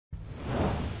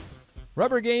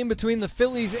Rubber game between the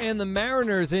Phillies and the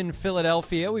Mariners in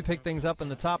Philadelphia. We pick things up in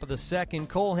the top of the second.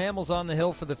 Cole Hamels on the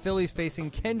hill for the Phillies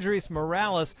facing Kendrys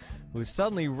Morales, who's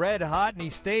suddenly red hot, and he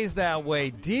stays that way.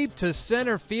 Deep to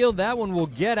center field. That one will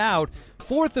get out.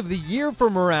 Fourth of the year for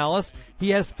Morales.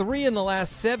 He has 3 in the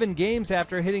last 7 games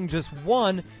after hitting just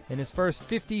 1 in his first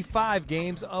 55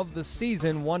 games of the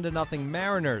season. 1-0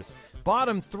 Mariners.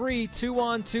 Bottom 3, 2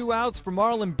 on, 2 outs for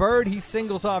Marlon Byrd. He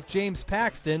singles off James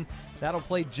Paxton. That'll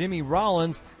play Jimmy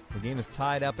Rollins. The game is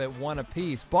tied up at 1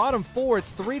 apiece. Bottom 4,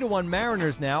 it's 3-1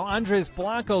 Mariners now. Andres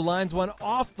Blanco lines one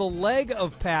off the leg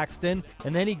of Paxton,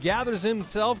 and then he gathers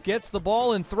himself, gets the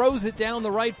ball, and throws it down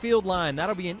the right field line.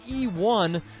 That'll be an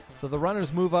E1, so the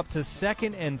runners move up to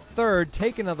second and third.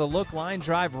 Take another look, line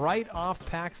drive right off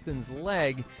Paxton's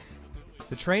leg.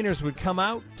 The trainers would come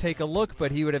out, take a look,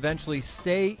 but he would eventually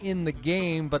stay in the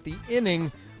game, but the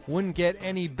inning wouldn't get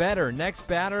any better. Next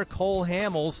batter, Cole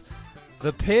Hamels.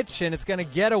 The pitch, and it's going to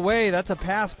get away. That's a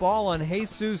pass ball on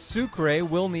Jesus Sucre.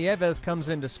 Will Nieves comes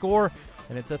in to score,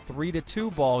 and it's a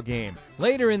 3-2 ball game.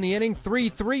 Later in the inning,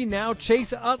 3-3 now.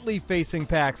 Chase Utley facing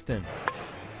Paxton.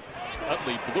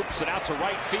 Utley bloops it out to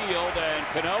right field, and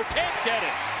Cano can't get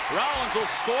it. Rollins will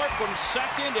score from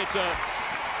second. It's a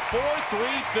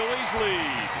 4-3 Phillies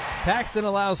lead. Paxton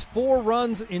allows 4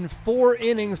 runs in 4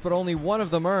 innings, but only 1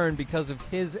 of them earned because of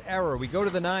his error. We go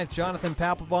to the 9th. Jonathan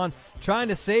Papelbon trying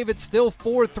to save it, still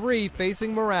 4-3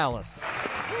 facing Morales.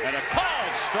 And a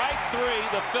called strike 3.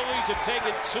 The Phillies have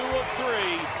taken 2 of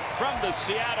 3 from the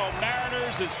Seattle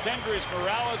Mariners as Kendrys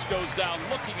Morales goes down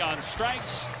looking on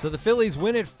strikes. So the Phillies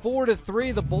win it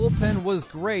 4-3. The bullpen was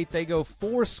great. They go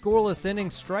 4 scoreless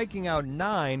innings, striking out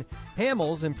 9.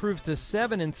 Hamels improves to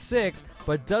 7-6,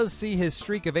 but does see his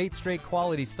streak of 8 straight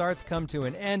quality starts come to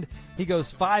an end. He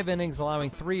goes 5 innings,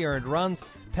 allowing 3 earned runs.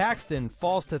 Paxton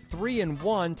falls to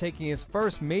 3-1, taking his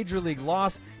first major league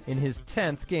loss in his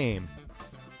 10th game.